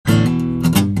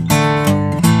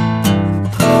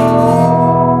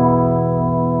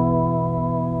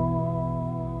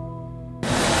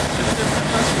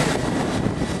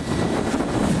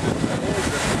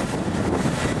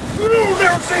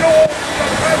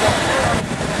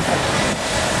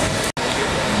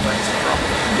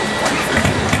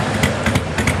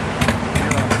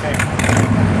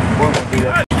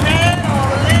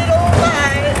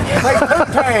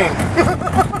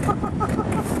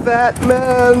fat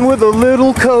man with a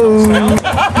little coat.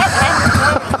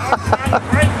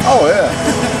 Oh yeah.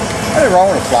 Nothing wrong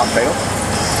with a flop tail.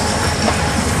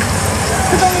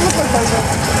 It doesn't look like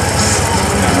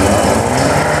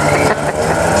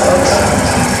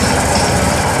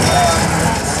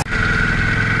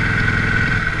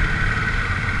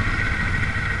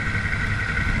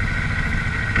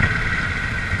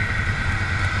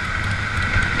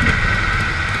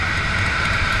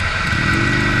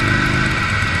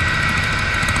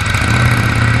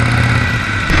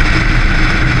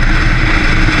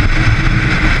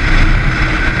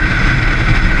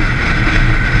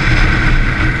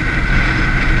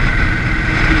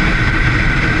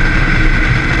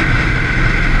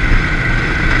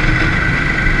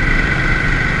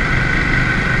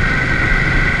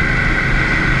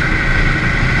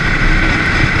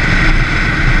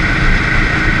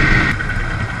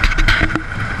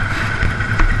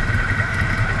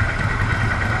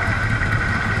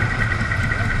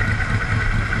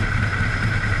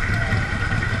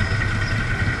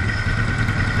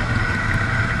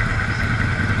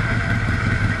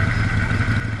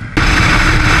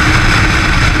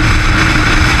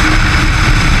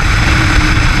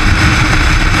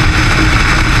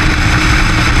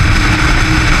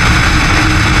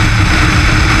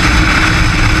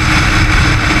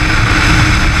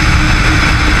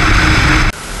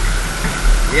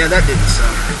Yeah, that didn't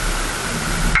suck.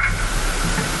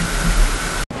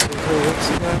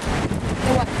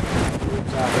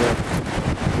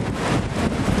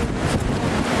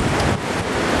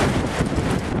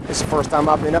 This is the first time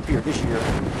I've been up here this year.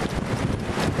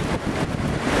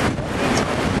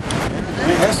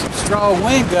 There's some strong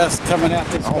wind gusts coming out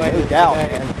this way. No doubt,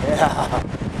 man. Yeah.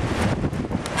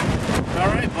 all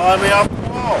right, Bobby, off the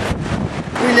wall.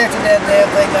 We lifted that damn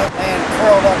thing up and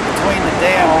curled up between the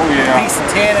damn piece of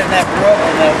tin and that brook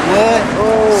and that wood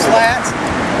slats.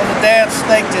 And the damn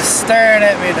snake just staring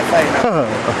at me in the face.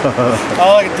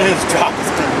 All I could do is drop his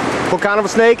thing. What kind of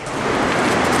a snake?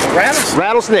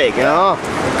 Rattlesnake. Rattlesnake, yeah.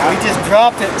 We just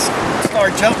dropped it and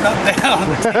started jumping up and down.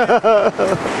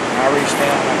 I reached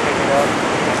down and I picked it up.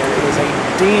 There was a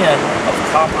den of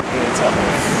copperheads up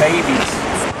there, babies.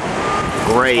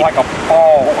 Great. Like a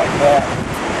ball like that.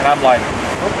 And I'm like,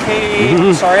 okay,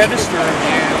 sorry I disturbed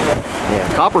you. Yeah,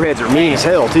 copperheads are mean as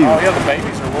hell too. Oh yeah, the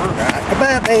babies are worried. Come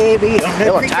on, baby.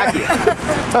 They'll attack you. I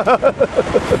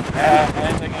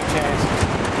didn't take any chances.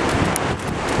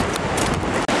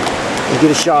 You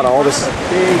get a shot of all this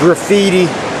graffiti. You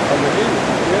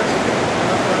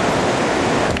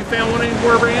found one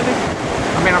anywhere, Randy? I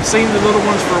mean, I've seen the little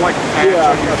ones for like patch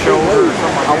on your shoulder or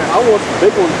something like that. I want the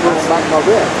big ones for the back of my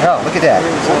bed. Oh, look at that.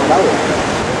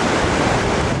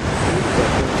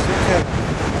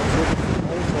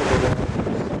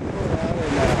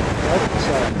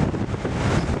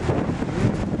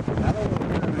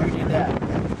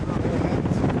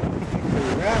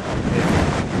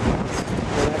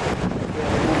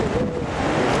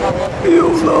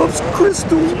 Bill loves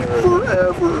crystal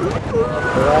forever.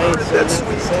 That's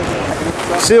sweet.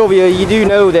 Sylvia, you do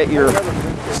know that you're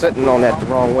sitting on that the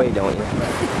wrong way, don't you? The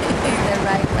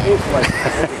right way.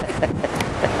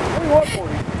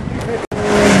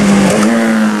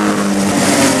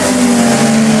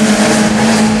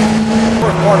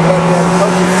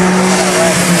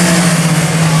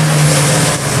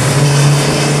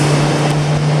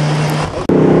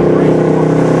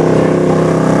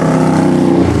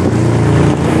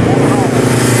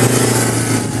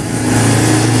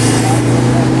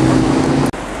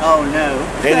 Oh no.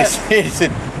 He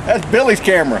said, that's Billy's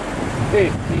camera.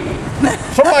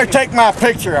 Somebody take my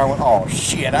picture. I went, oh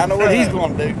shit, I know what he's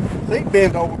going to do. So he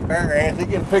bends over bare ass, he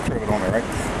get a picture of it on there, right?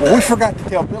 Well, we forgot to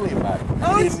tell Billy about it.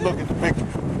 He didn't look at the picture.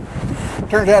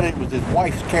 Turns out it was his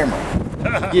wife's camera.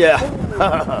 Yeah.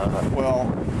 Well,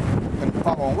 and the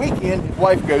following weekend, his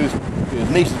wife goes to his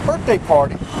niece's birthday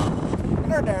party,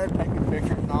 and they're there taking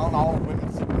pictures and all the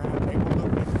women sitting around the table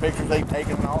looking at the pictures they've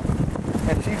taken and all.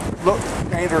 And she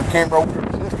hands her camera over to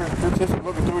her sister, and her sister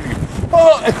looking through it and goes,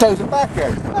 oh, and throws it back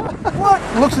at her. What?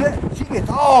 Looks at it, she gets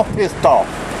all pissed off.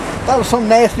 That was some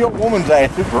nasty old woman's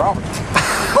ass who brought it.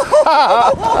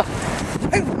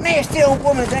 Who nasty old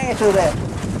woman's ass was that?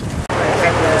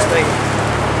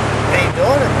 They ain't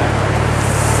doing it now.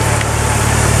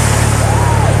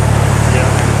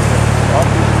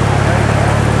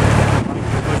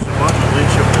 Push the button and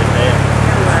reach up to the dam.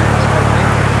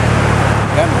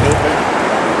 That's a little bit.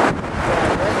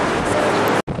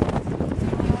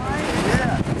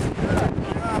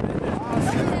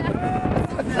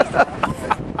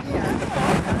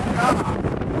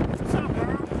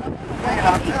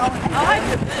 I like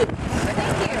the boot. Thank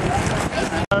you.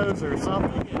 Or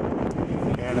something.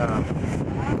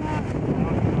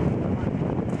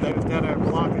 they've got our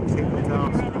block and see what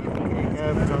else.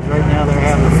 Because right now they're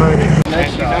having a photo.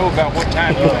 Unless you know about what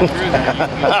time you went through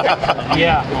that.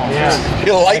 Yeah.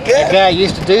 You like That that? guy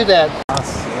used to do that.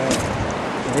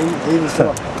 He was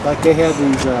like they had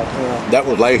these. That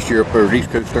was last year for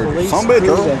East Coast Sturgeon. Police Some bitch,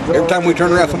 Earl. crews that Every time we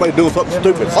turn around, somebody doing something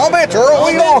stupid. Some bitch, Earl.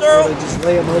 We on. They just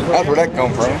lay them over. That's where that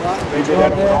come from.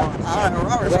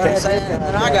 Robert's kept saying, and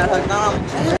then I got hooked on him.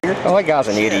 Oh, that guy's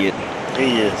an idiot.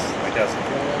 He is.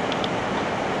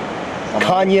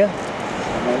 Kanye.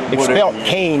 It's spelled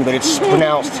Kane, but it's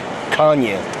pronounced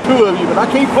Kanye. Two of you, but I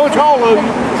can't punch all of you.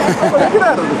 Get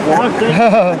out of this one.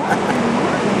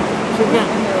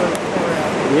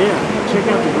 Yeah, check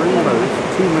out the green boat. It's a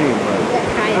 2-man boat.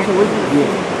 That's what we can get.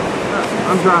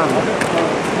 I'm driving.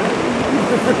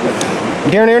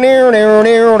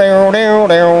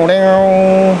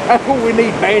 That's what we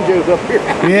need, banjos up here.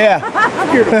 Yeah.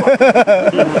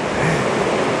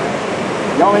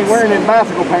 Y'all ain't wearing them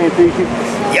bicycle pants, is you?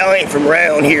 Y'all ain't from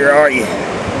around here, are you?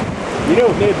 You know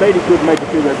Ned Beatty couldn't make it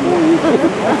through that morning.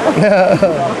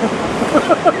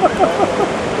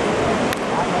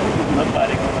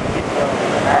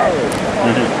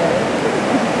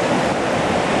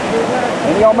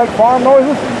 Any of y'all make farm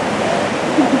noises? The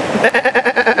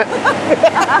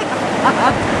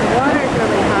water's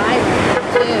really high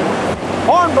too.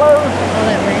 Horn blows. All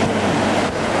that rain.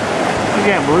 Look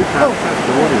at blue top. That's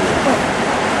gorgeous.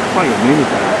 It's like a mini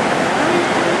top.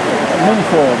 Mini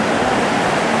sub.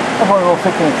 That's one of those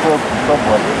 6-inch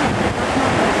subway.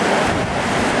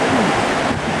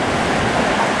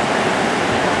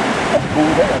 That's cool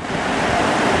there.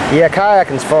 Yeah,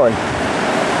 kayaking's fun.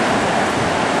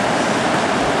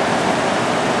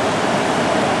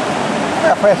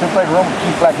 How fast this thing runs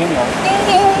keep like him on.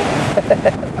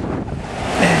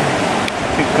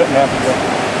 Keep cutting out the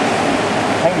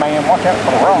hey man, watch out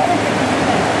for the rock.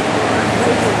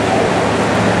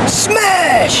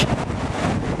 Smash!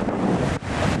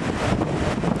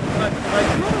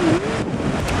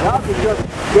 Y'all can just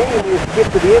game is to get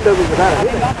to the end of it without a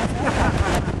hit.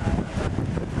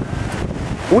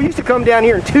 We used to come down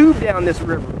here and tube down this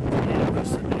river. Yeah,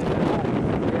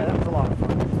 that was a lot of fun.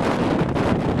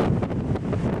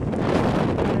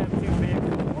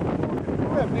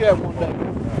 We have one day.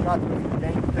 Got to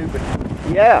game stupid.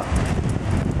 Yeah.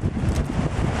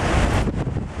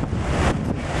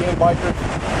 10 bikers,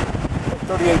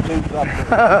 38 tubes up there.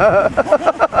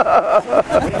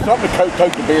 We need something to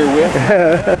tote the beer with.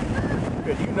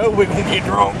 Because you know we're going to get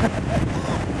drunk. At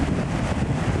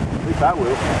least I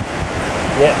will.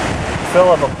 Yeah. Fill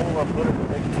up a full of put a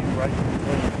big tube right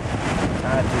between.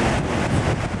 Tied to.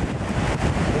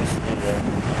 Used to do that.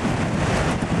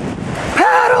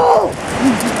 Paddle!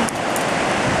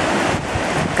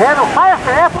 Pedal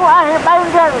faster, Ethel, out here, baby,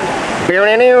 go. Look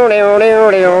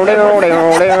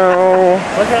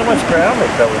Look how much ground they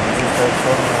covered.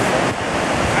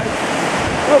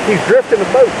 Look, he's drifting the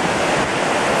boat.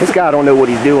 This guy don't know what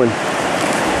he's doing.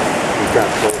 He's got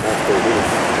so much to do.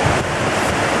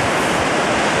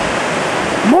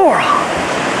 Moron!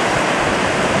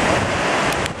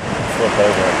 Flip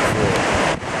over.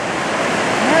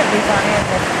 You know it'd be funny if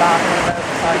it's bottom of the boat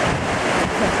was like,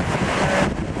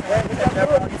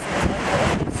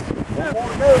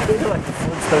 Like the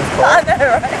Flintstones I know,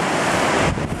 right?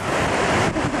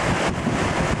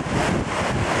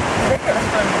 They could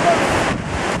have hung up.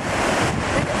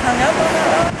 They could hung up on that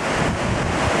rock.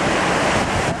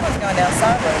 That one's going down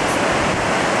sideways.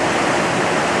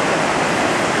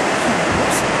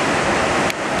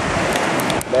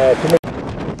 Bad to me.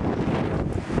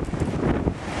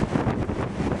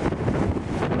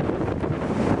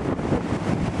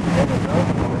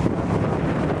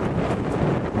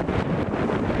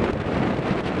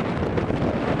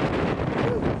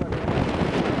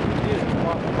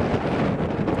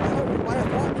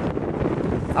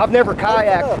 I've never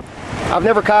kayaked. I've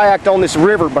never kayaked on this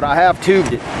river, but I have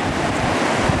tubed it.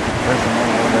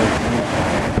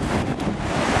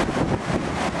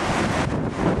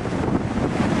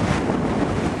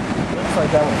 Looks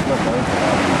like that one flipped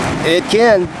over. It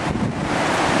can.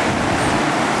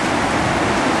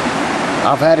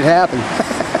 I've had it happen.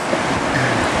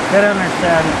 Get on there,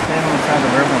 stand on the side of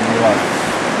the river and be like.